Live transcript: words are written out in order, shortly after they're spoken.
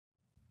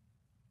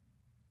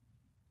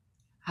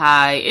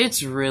Hi,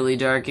 it's really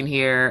dark in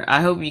here.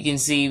 I hope you can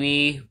see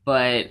me,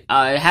 but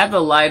I have the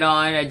light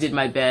on. I did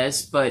my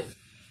best, but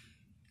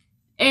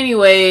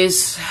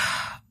anyways,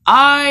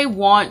 I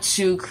want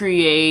to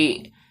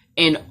create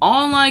an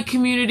online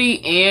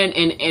community and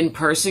an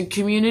in-person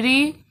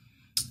community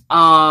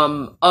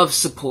of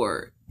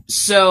support.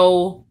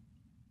 So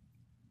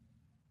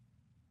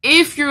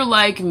if you're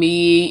like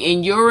me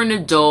and you're an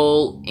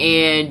adult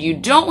and you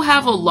don't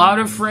have a lot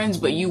of friends,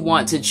 but you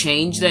want to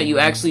change that, you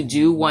actually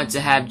do want to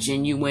have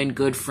genuine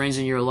good friends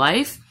in your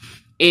life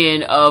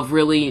and of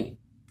really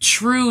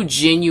true,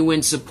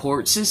 genuine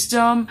support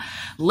system,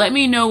 let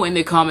me know in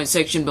the comment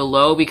section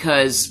below,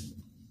 because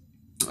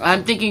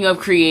I'm thinking about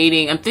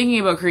creating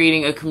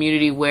a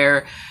community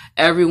where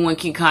everyone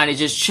can kind of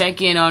just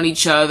check in on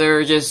each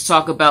other, just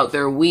talk about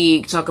their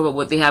week, talk about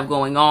what they have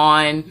going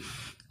on.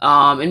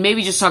 And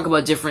maybe just talk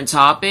about different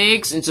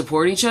topics and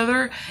support each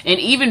other. And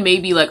even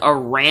maybe like a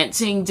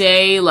ranting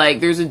day. Like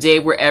there's a day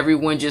where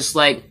everyone just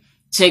like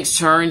takes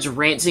turns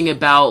ranting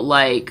about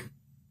like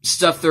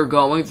stuff they're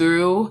going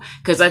through.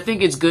 Cause I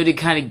think it's good to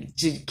kind of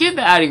to get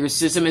that out of your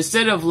system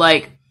instead of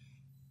like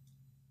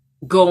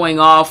going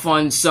off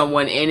on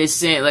someone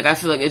innocent. Like I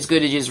feel like it's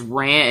good to just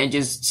rant and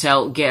just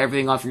get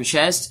everything off your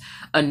chest.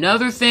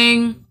 Another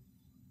thing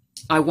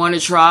I want to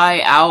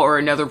try out, or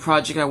another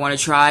project I want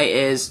to try,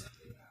 is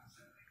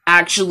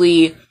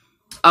actually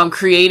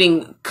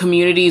creating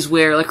communities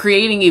where, like,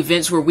 creating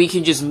events where we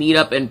can just meet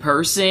up in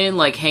person,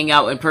 like hang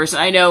out in person.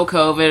 I know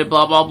COVID,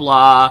 blah blah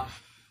blah,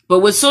 but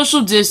with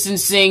social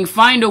distancing,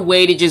 find a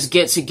way to just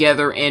get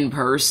together in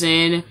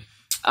person,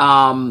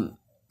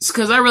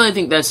 because I really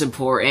think that's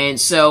important.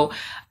 So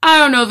I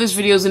don't know if this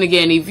video is gonna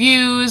get any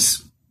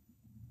views.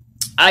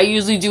 I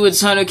usually do a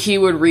ton of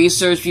keyword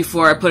research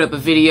before I put up a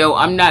video.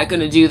 I'm not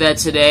going to do that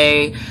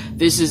today.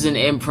 This is an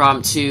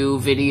impromptu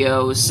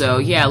video. So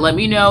yeah, let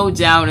me know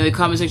down in the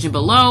comment section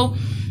below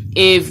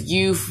if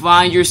you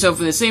find yourself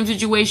in the same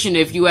situation,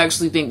 if you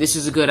actually think this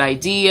is a good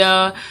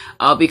idea,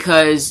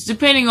 because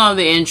depending on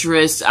the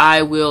interest,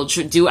 I will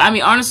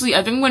honestly,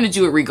 I think I'm going to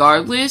do it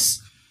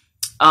regardless.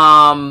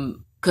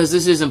 Because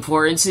this is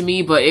important to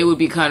me, but it would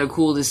be kind of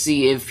cool to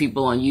see if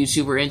people on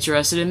YouTube are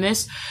interested in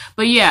this.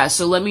 But yeah,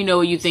 so let me know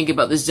what you think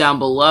about this down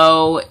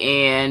below,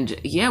 and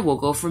yeah, we'll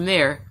go from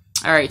there.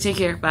 Alright, take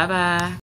care. Bye-bye.